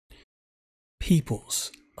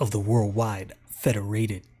peoples of the worldwide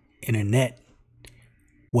federated internet.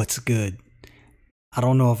 What's good? I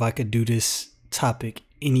don't know if I could do this topic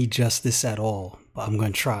any justice at all, but I'm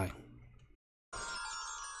going to try.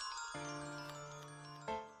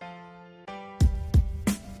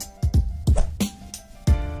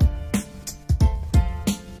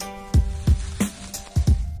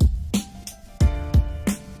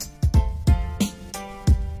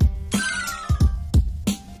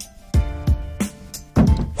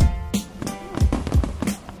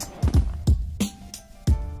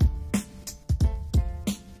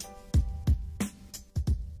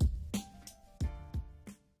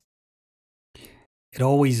 It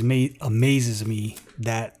always amazes me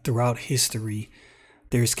that throughout history,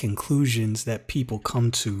 there's conclusions that people come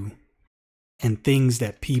to and things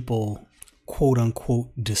that people quote unquote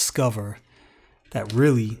discover that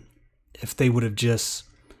really, if they would have just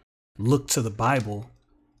looked to the Bible,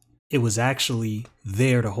 it was actually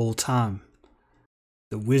there the whole time.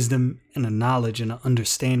 The wisdom and the knowledge and the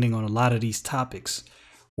understanding on a lot of these topics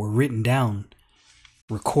were written down,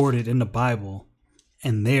 recorded in the Bible,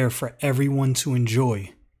 and there for everyone to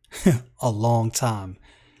enjoy a long time.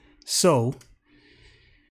 So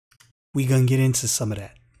we gonna get into some of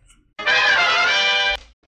that.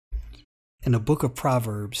 In the book of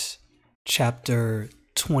Proverbs, chapter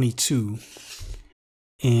 22,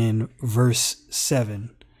 in verse 7,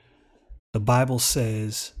 the Bible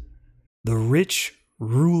says, "The rich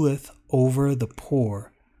ruleth over the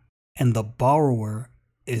poor, and the borrower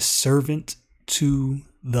is servant to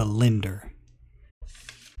the lender."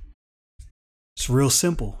 It's real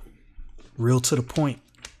simple, real to the point.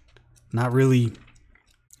 Not really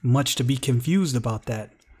much to be confused about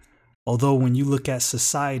that. Although when you look at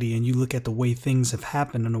society and you look at the way things have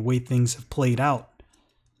happened and the way things have played out,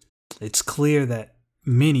 it's clear that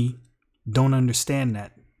many don't understand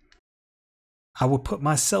that. I would put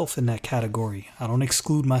myself in that category. I don't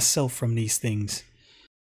exclude myself from these things.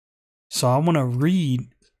 So I want to read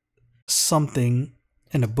something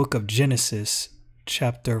in the book of Genesis,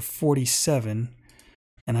 chapter 47,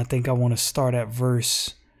 and I think I want to start at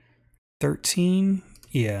verse 13,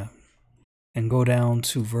 and go down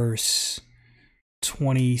to verse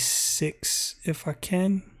 26 if I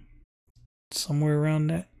can, somewhere around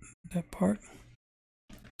that part.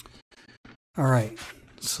 All right,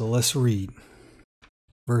 so let's read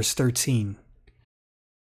verse 13.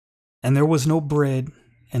 "And there was no bread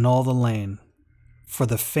in all the land, for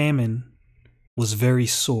the famine was very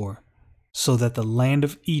sore, so that the land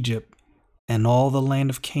of Egypt and all the land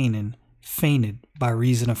of Canaan fainted by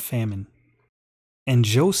reason of famine. And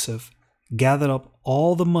Joseph gathered up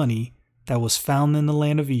all the money that was found in the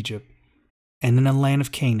land of Egypt and in the land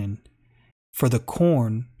of Canaan for the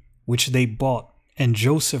corn which they bought, and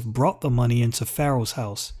Joseph brought the money into Pharaoh's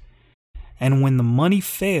house. And when the money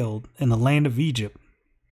failed in the land of Egypt,"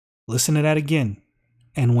 listen to that again,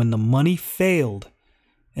 "and when the money failed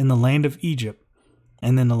in the land of Egypt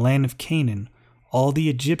and in the land of Canaan, all the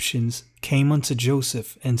Egyptians came unto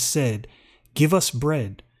Joseph and said, Give us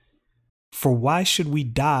bread. For why should we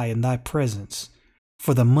die in thy presence?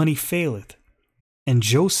 For the money faileth. And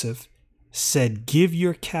Joseph said, Give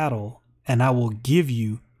your cattle, and I will give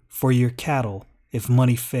you for your cattle, if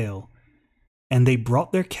money fail. And they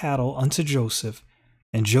brought their cattle unto Joseph,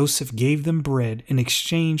 and Joseph gave them bread in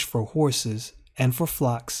exchange for horses, and for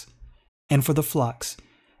flocks, and for the flocks,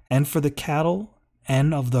 and for the cattle,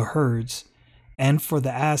 and of the herds, and for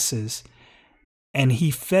the asses, and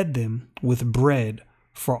he fed them with bread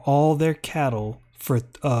for all their cattle for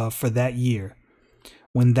that year.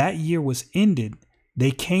 When that year was ended,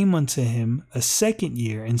 they came unto him a second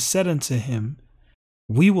year and said unto him,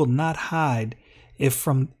 We will not hide it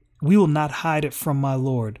from my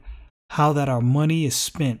lord, how that our money is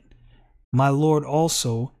spent. My lord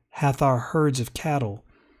also hath our herds of cattle.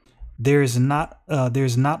 There is not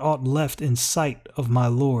aught left in sight of my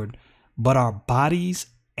lord, but our bodies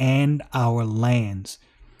and our lands.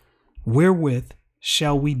 Wherewith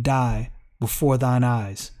shall we die before thine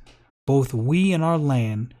eyes, both we and our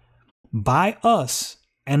land? Buy us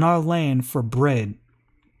and our land for bread,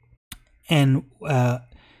 and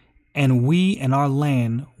we and our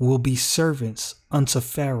land will be servants unto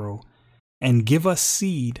Pharaoh, and give us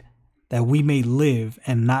seed that we may live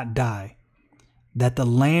and not die, that the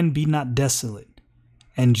land be not desolate.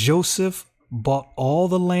 And Joseph bought all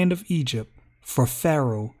the land of Egypt for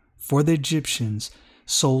Pharaoh, for the Egyptians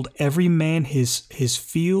sold every man his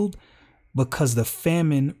field, because the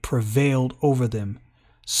famine prevailed over them.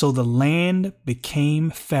 So the land became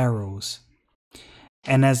Pharaoh's.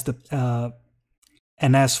 And as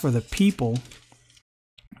for the people,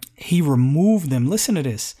 he removed them. Listen to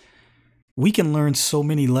this. We can learn so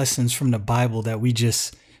many lessons from the Bible that we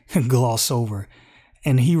just gloss over.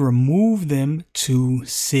 And he removed them to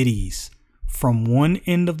cities, from one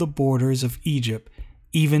end of the borders of Egypt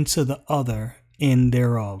even to the other end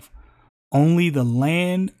thereof. Only the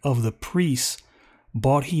land of the priests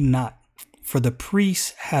bought he not, for the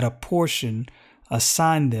priests had a portion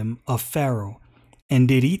assigned them of Pharaoh, and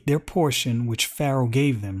did eat their portion which Pharaoh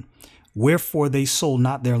gave them, wherefore they sold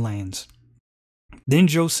not their lands. Then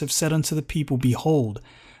Joseph said unto the people, Behold,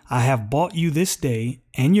 I have bought you this day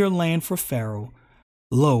and your land for Pharaoh.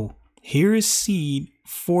 Lo, here is seed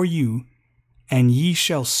for you, and ye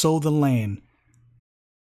shall sow the land.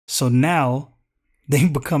 So now they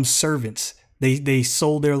become servants. They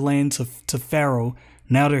sold their land to Pharaoh.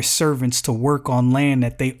 Now they're servants to work on land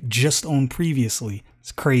that they just owned previously.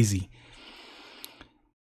 It's crazy.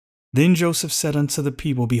 Then Joseph said unto the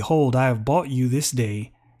people, Behold, I have bought you this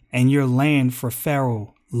day and your land for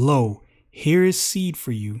Pharaoh. Lo, here is seed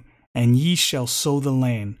for you, and ye shall sow the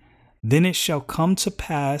land. Then it shall come to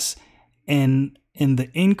pass, and in the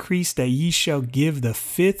increase that ye shall give the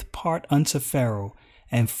fifth part unto Pharaoh,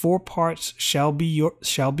 and 4 parts shall be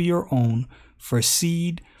your own for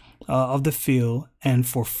seed of the field, and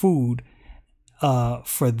for food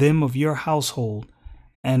for them of your household,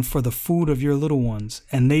 and for the food of your little ones.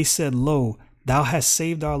 And they said, Lo, thou hast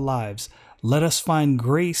saved our lives. Let us find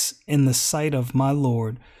grace in the sight of my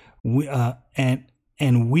Lord, and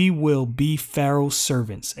we will be Pharaoh's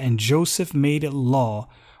servants. And Joseph made it law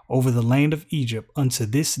over the land of Egypt unto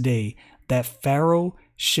this day that Pharaoh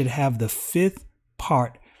should have the 5th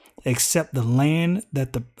part, except the land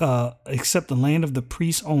of the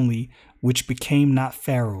priests only, which became not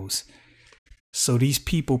Pharaoh's. So these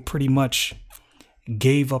people pretty much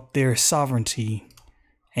gave up their sovereignty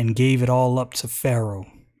and gave it all up to Pharaoh.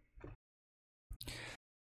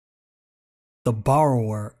 The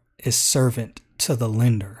borrower is servant to the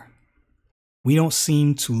lender. We don't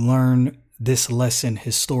seem to learn this lesson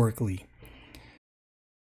historically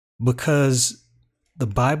because the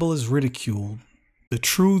Bible is ridiculed. The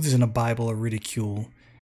truths in the Bible are ridiculed,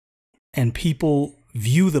 and people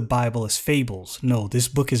view the Bible as fables. No, this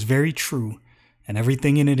book is very true, and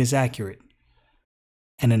everything in it is accurate.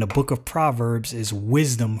 And in the book of Proverbs is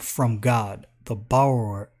wisdom from God. The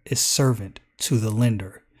borrower is servant to the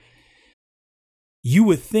lender. You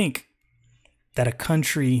would think that a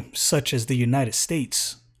country such as the United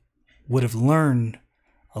States would have learned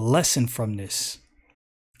a lesson from this.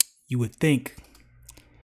 You would think,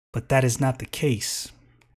 but that is not the case.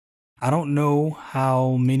 I don't know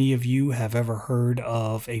how many of you have ever heard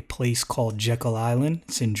of a place called Jekyll Island.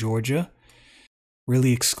 It's in Georgia.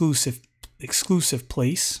 Really exclusive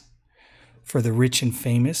place for the rich and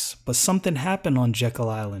famous. But something happened on Jekyll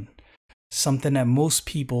Island. Something that most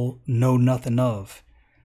people know nothing of.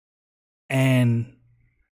 And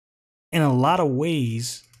in a lot of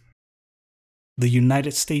ways, the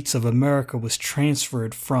United States of America was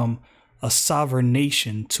transferred from a sovereign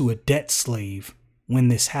nation to a debt slave when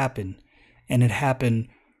this happened. And it happened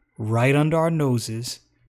right under our noses.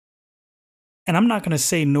 And I'm not going to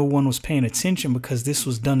say no one was paying attention because this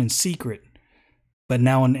was done in secret. But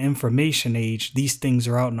now in the information age, these things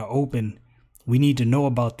are out in the open. We need to know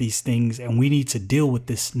about these things, and we need to deal with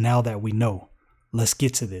this now that we know. Let's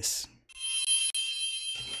get to this.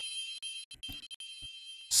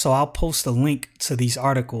 So I'll post a link to these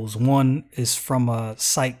articles. One is from a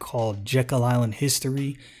site called Jekyll Island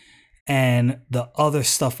History, and the other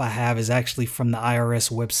stuff I have is actually from the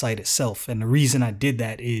IRS website itself. And the reason I did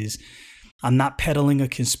that is I'm not peddling a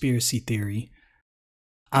conspiracy theory.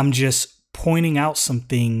 I'm just pointing out some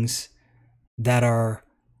things that are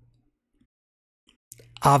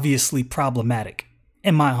obviously problematic,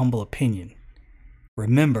 in my humble opinion.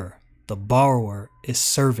 Remember, the borrower is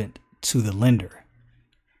servant to the lender.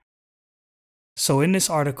 So in this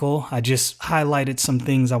article, I just highlighted some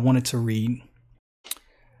things I wanted to read.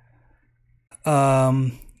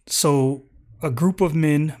 So a group of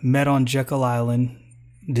men met on Jekyll Island.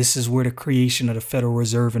 This is where the creation of the Federal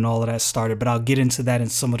Reserve and all of that started, but I'll get into that in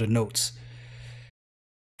some of the notes.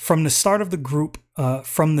 From the start, the group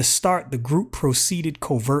proceeded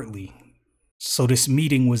covertly. So this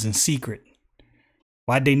meeting was in secret.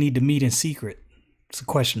 Why'd they need to meet in secret? It's a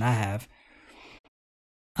question I have.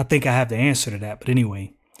 I think I have the answer to that, but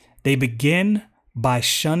anyway. They began by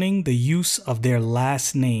shunning the use of their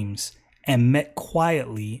last names and met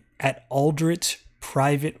quietly at Aldrich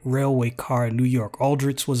private railway car in New York.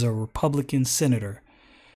 Aldrich was a Republican senator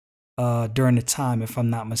during the time, if I'm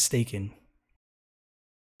not mistaken.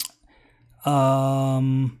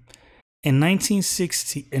 In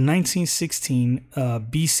 1916,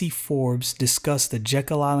 B.C. Forbes discussed the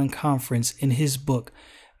Jekyll Island Conference in his book,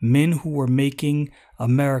 Men Who Were Making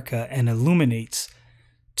America, and illuminates,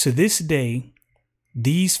 to this day,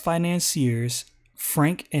 these financiers,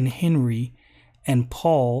 Frank and Henry and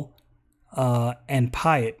Paul and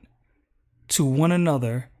Piatt, to one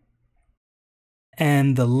another,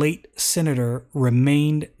 and the late Senator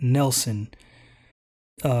remained Nelson,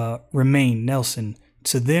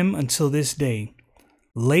 to them until this day.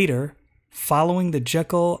 Later, following the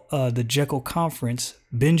Jekyll Conference,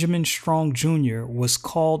 Benjamin Strong Jr. was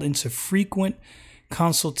called into frequent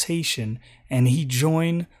consultation, and he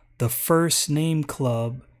joined the First Name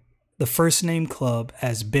Club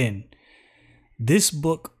as Ben. This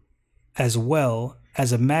book, as well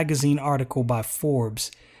as a magazine article by Forbes,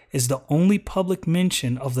 is the only public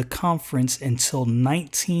mention of the conference until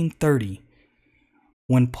 1930.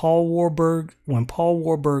 When Paul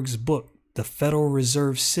Warburg's book, The Federal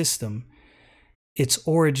Reserve System, Its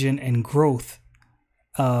Origin and Growth,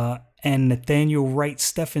 and Nathaniel Wright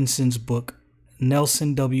Stephenson's book,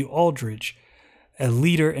 Nelson W. Aldrich, A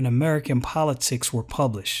Leader in American Politics, were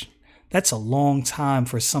published. That's a long time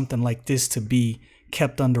for something like this to be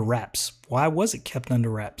kept under wraps. Why was it kept under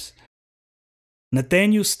wraps?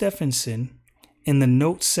 Nathaniel Stephenson, in the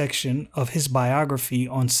notes section of his biography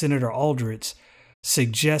on Senator Aldrich,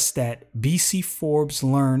 suggests that B.C. Forbes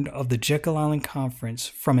learned of the Jekyll Island Conference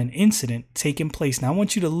from an incident taking place. Now, I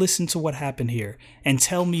want you to listen to what happened here and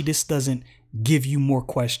tell me this doesn't give you more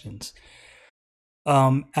questions.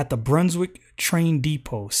 At the Brunswick train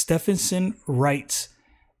depot, Stephenson writes,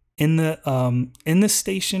 in the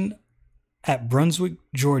station at Brunswick,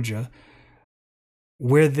 Georgia,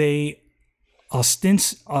 where they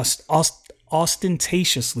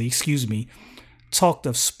ostentatiously, talked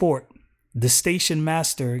of sport, the station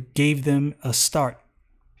master gave them a start.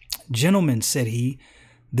 "Gentlemen," said he,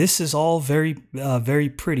 "this is all very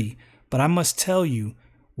pretty, but I must tell you,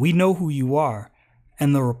 we know who you are,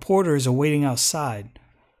 and the reporters are waiting outside."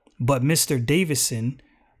 But Mr. Davison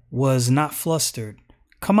was not flustered.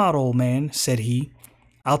 "Come out, old man," said he.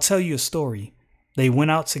 "I'll tell you a story." They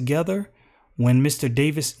went out together. When Mr.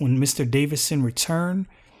 Davison returned,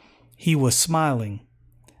 he was smiling.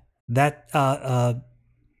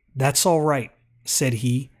 That's all right," said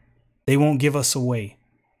he. "They won't give us away.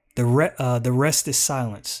 The rest is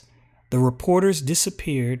silence." The reporters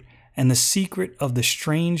disappeared, and the secret of the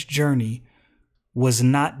strange journey was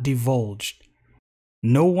not divulged.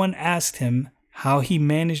 No one asked him how he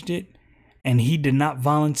managed it, and he did not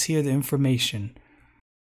volunteer the information.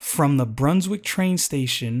 From the Brunswick train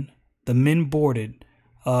station, the men boarded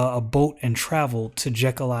a boat and traveled to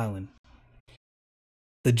Jekyll Island.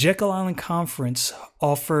 The Jekyll Island Conference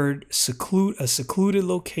offered a secluded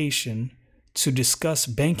location to discuss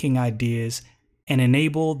banking ideas and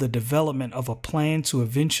enable the development of a plan to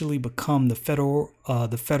eventually become the Federal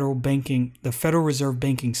Reserve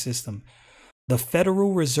banking system. The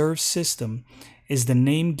Federal Reserve System is the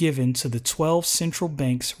name given to the 12 central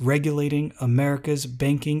banks regulating America's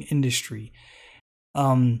banking industry.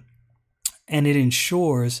 And it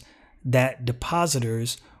ensures that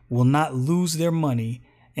depositors will not lose their money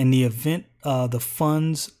in the event the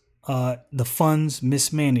funds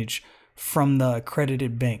mismanaged from the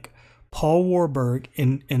accredited bank. Paul Warburg,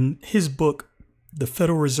 in his book, The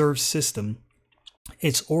Federal Reserve System,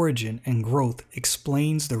 Its Origin and Growth,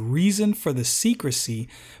 explains the reason for the secrecy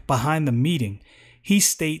behind the meeting. He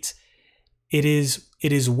states, It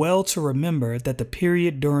is well to remember that the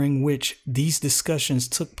period during which these discussions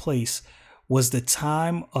took place was the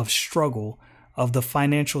time of struggle of the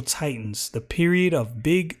financial titans, the period of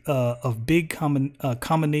big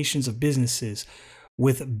combinations of businesses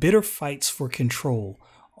with bitter fights for control.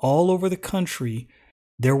 All over the country,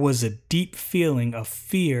 there was a deep feeling of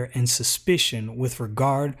fear and suspicion with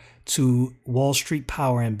regard to Wall Street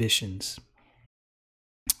power ambitions.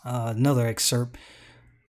 Another excerpt.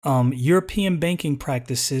 European banking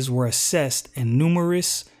practices were assessed and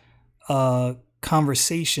numerous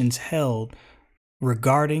conversations held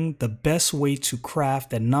regarding the best way to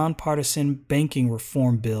craft a nonpartisan banking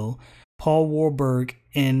reform bill. Paul Warburg,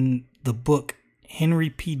 in the book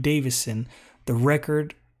Henry P. Davison, The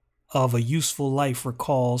Record of a Useful Life,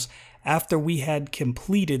 recalls, after we had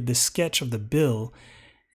completed the sketch of the bill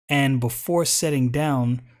and before setting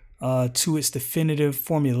down to its definitive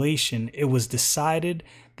formulation, it was decided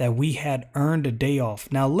that we had earned a day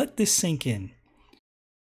off. Now let this sink in.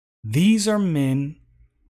 These are men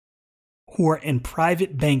who are in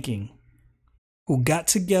private banking, who got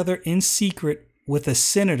together in secret with a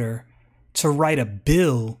senator to write a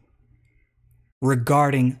bill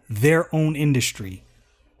regarding their own industry.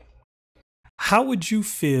 How would you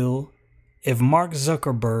feel if Mark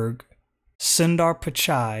Zuckerberg, Sundar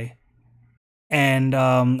Pichai, and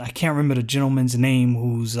I can't remember the gentleman's name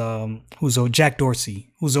who's Jack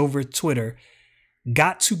Dorsey, who's over Twitter,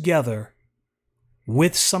 got together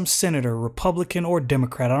with some senator, Republican or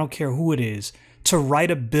Democrat, I don't care who it is, to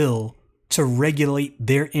write a bill to regulate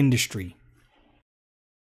their industry?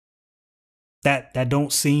 That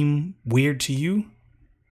don't seem weird to you?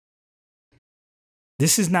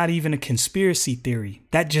 This is not even a conspiracy theory.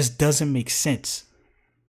 That just doesn't make sense.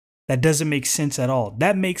 That doesn't make sense at all.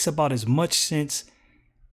 That makes about as much sense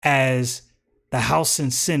as the House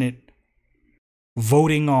and Senate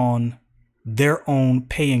voting on their own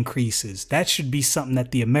pay increases. That should be something that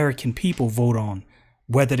the American people vote on,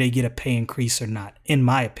 whether they get a pay increase or not, in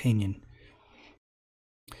my opinion.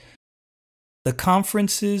 The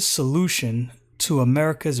conference's solution to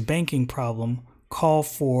America's banking problem called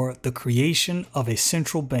for the creation of a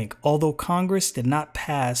central bank. Although Congress did not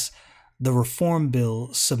pass the reform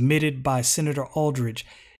bill submitted by Senator Aldridge,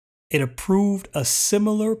 it approved a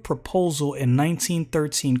similar proposal in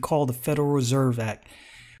 1913 called the Federal Reserve Act.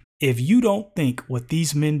 If you don't think what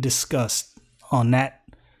these men discussed on that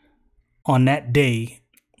day,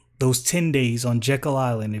 those 10 days on Jekyll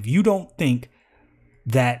Island, if you don't think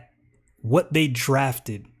that what they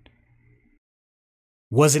drafted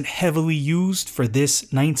wasn't heavily used for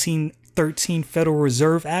this 1913 Federal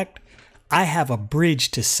Reserve Act, I have a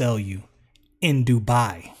bridge to sell you in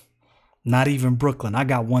Dubai. Not even Brooklyn. I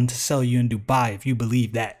got one to sell you in Dubai if you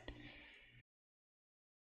believe that.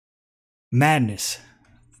 Madness.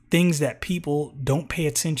 Things that people don't pay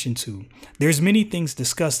attention to. There's many things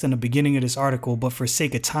discussed in the beginning of this article, but for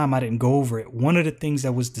sake of time, I didn't go over it. One of the things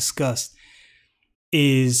that was discussed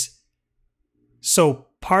is, so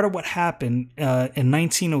part of what happened in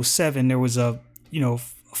 1907, there was a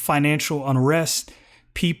financial unrest.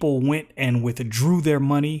 People went and withdrew their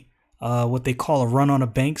money. What they call a run on the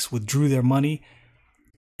banks, withdrew their money.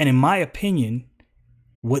 And in my opinion,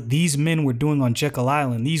 what these men were doing on Jekyll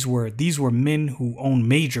Island, these were men who owned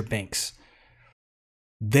major banks.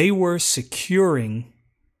 They were securing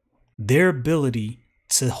their ability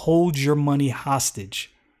to hold your money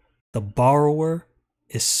hostage. The borrower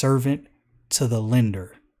is servant to the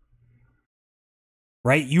lender.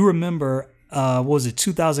 Right? You remember, what was it,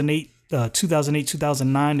 2008,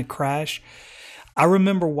 2009, the crash? I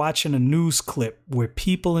remember watching a news clip where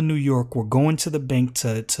people in New York were going to the bank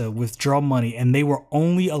to withdraw money, and they were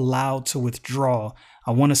only allowed to withdraw,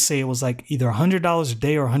 I want to say it was like either $100 a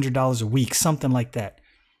day or $100 a week, something like that.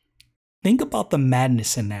 Think about the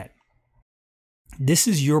madness in that. This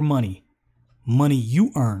is your money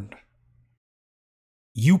you earned.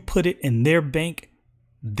 You put it in their bank.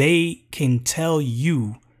 They can tell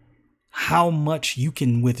you how much you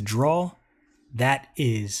can withdraw. That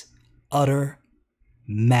is utter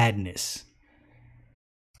madness.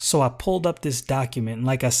 So I pulled up this document, and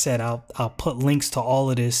like I said, I'll put links to all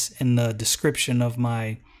of this in the description of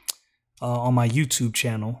my on my YouTube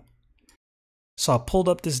channel. So I pulled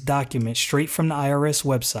up this document straight from the IRS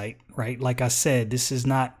website, right? Like I said, this is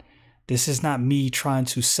not me trying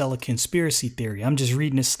to sell a conspiracy theory. I'm just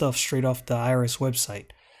reading this stuff straight off the IRS website.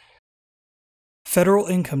 Federal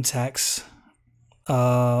income tax,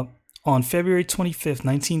 on February 25th,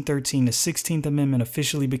 1913, the 16th Amendment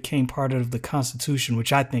officially became part of the Constitution,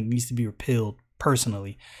 which I think needs to be repealed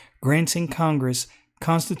personally, granting Congress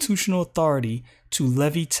constitutional authority to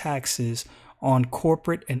levy taxes on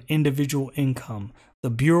corporate and individual income. The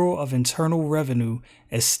Bureau of Internal Revenue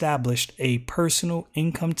established a personal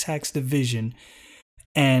income tax division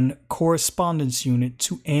and correspondence unit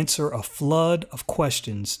to answer a flood of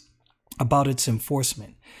questions about its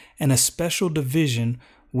enforcement, and a special division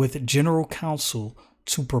with general counsel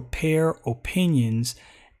to prepare opinions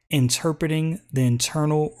interpreting the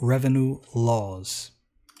Internal Revenue laws.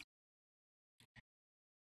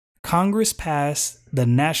 Congress passed the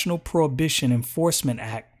National Prohibition Enforcement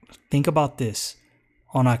Act. Think about this.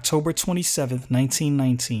 On October 27,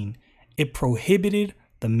 1919, it prohibited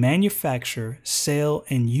the manufacture, sale,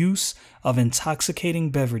 and use of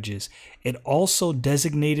intoxicating beverages. It also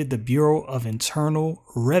designated the Bureau of Internal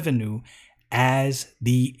Revenue as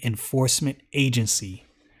the enforcement agency.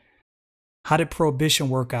 How did prohibition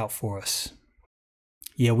work out for us?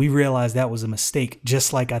 Yeah, we realized that was a mistake,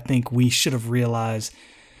 just like I think we should have realized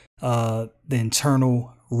the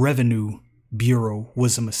Internal Revenue Bureau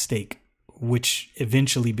was a mistake, which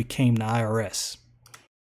eventually became the IRS.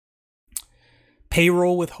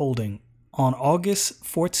 Payroll withholding. On August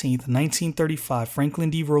 14th, 1935, Franklin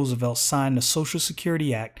D. Roosevelt signed the Social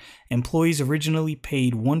Security Act. Employees originally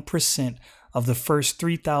paid 1% of the first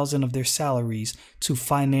 $3,000 of their salaries to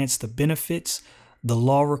finance the benefits. The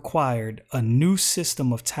law required a new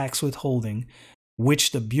system of tax withholding,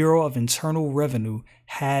 which the Bureau of Internal Revenue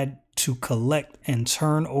had to collect and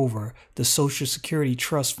turn over the Social Security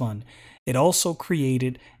Trust Fund. It also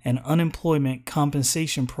created an unemployment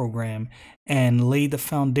compensation program and laid the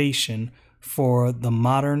foundation for the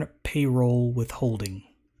modern payroll withholding.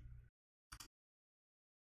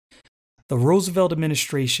 The Roosevelt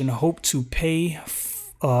administration hoped to pay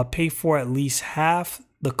for at least half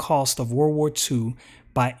the cost of World War II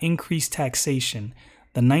by increased taxation.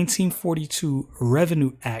 The 1942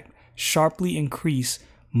 Revenue Act sharply increased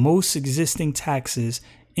most existing taxes,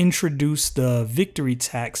 introduced the victory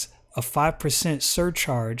tax, a 5%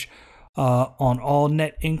 surcharge on all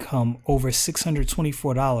net income over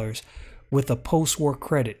 $624 with a post-war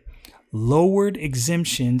credit, lowered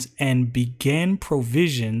exemptions, and began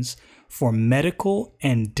provisions for medical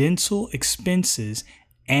and dental expenses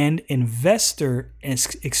and investor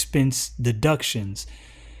expense deductions.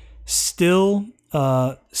 Still,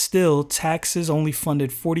 taxes only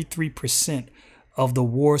funded 43% of the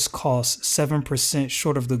war's costs, 7%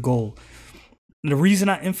 short of the goal. The reason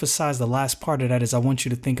I emphasize the last part of that is I want you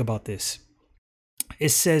to think about this. It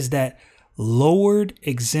says that lowered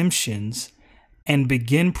exemptions and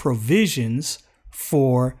begin provisions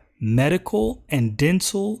for medical and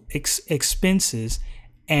dental expenses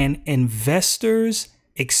and investors'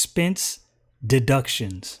 expense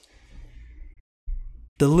deductions.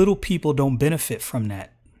 The little people don't benefit from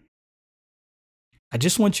that. I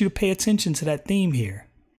just want you to pay attention to that theme here.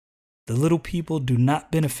 The little people do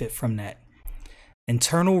not benefit from that.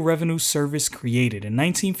 Internal Revenue Service created. In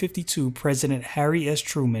 1952, President Harry S.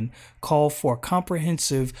 Truman called for a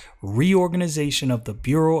comprehensive reorganization of the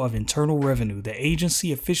Bureau of Internal Revenue. The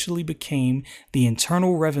agency officially became the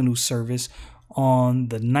Internal Revenue Service on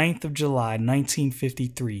the 9th of July,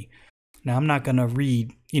 1953. Now, I'm not going to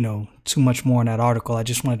read, too much more in that article. I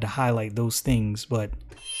just wanted to highlight those things, but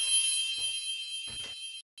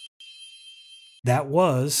that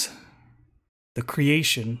was the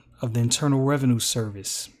creation of the Internal Revenue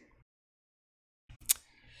Service.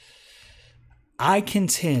 I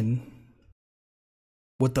contend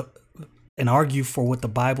and argue for what the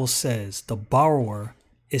Bible says. The borrower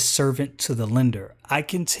is servant to the lender. I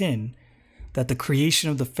contend that the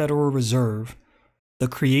creation of the Federal Reserve, the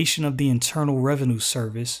creation of the Internal Revenue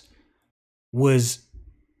Service, was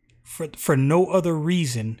for no other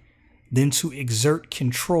reason than to exert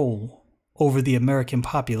control over the American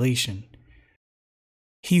population.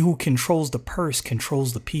 He who controls the purse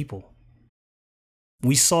controls the people.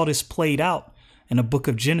 We saw this played out in the book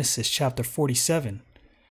of Genesis, chapter 47.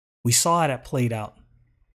 We saw how that played out.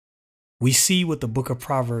 We see what the book of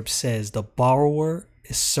Proverbs says. The borrower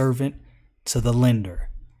is servant to the lender.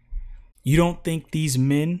 You don't think these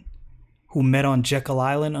men who met on Jekyll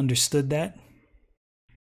Island understood that?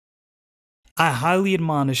 I highly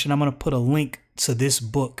admonish, and I'm going to put a link to this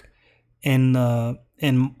book on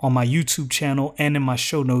my YouTube channel and in my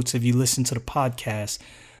show notes if you listen to the podcast.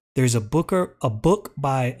 There's a book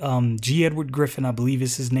by G. Edward Griffin, I believe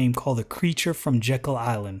is his name, called The Creature from Jekyll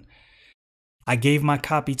Island. I gave my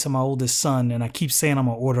copy to my oldest son, and I keep saying I'm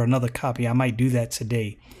going to order another copy. I might do that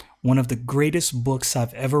today. One of the greatest books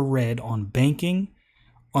I've ever read on banking,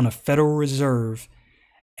 on a Federal Reserve,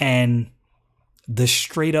 and the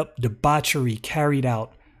straight up debauchery carried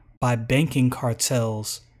out by banking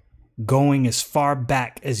cartels going as far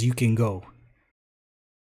back as you can go.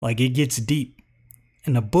 Like, it gets deep.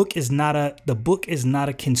 And the book is not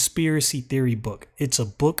a conspiracy theory book. It's a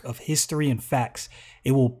book of history and facts.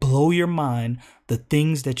 It will blow your mind, the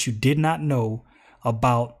things that you did not know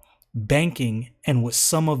about banking and what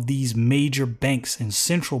some of these major banks and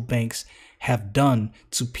central banks have done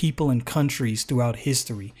to people and countries throughout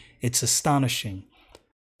history. It's astonishing.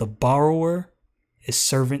 The borrower is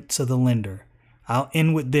servant to the lender. I'll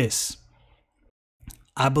end with this.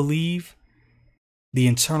 I believe the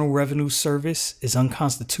Internal Revenue Service is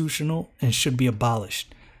unconstitutional and should be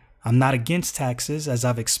abolished. I'm not against taxes, as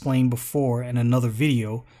I've explained before in another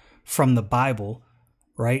video from the Bible,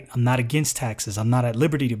 right? I'm not against taxes. I'm not at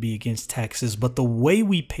liberty to be against taxes, but the way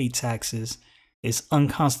we pay taxes is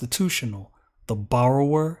unconstitutional. The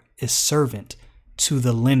borrower is servant to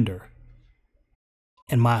the lender.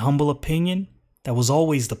 In my humble opinion, that was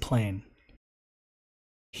always the plan.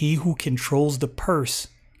 He who controls the purse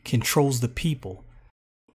controls the people.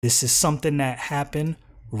 This is something that happened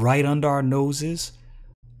right under our noses.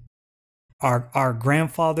 Our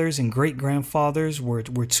grandfathers and great-grandfathers were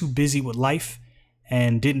too busy with life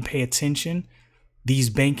and didn't pay attention. These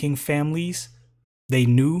banking families, They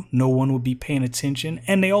knew no one would be paying attention,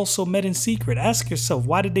 and they also met in secret. Ask yourself,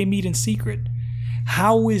 why did they meet in secret?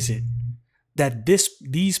 How is it that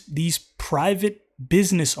these private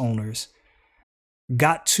business owners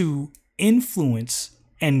got to influence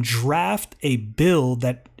and draft a bill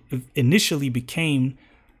that initially became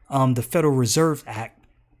the Federal Reserve Act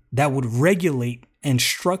that would regulate and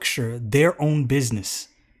structure their own business?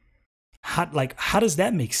 How does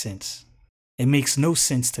that make sense? It makes no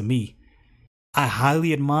sense to me. I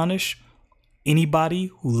highly admonish anybody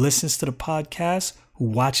who listens to the podcast, who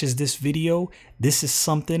watches this video. This is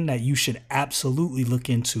something that you should absolutely look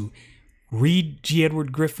into. Read G.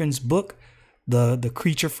 Edward Griffin's book, The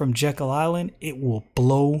Creature from Jekyll Island. It will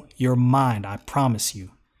blow your mind, I promise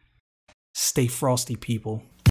you. Stay frosty, people.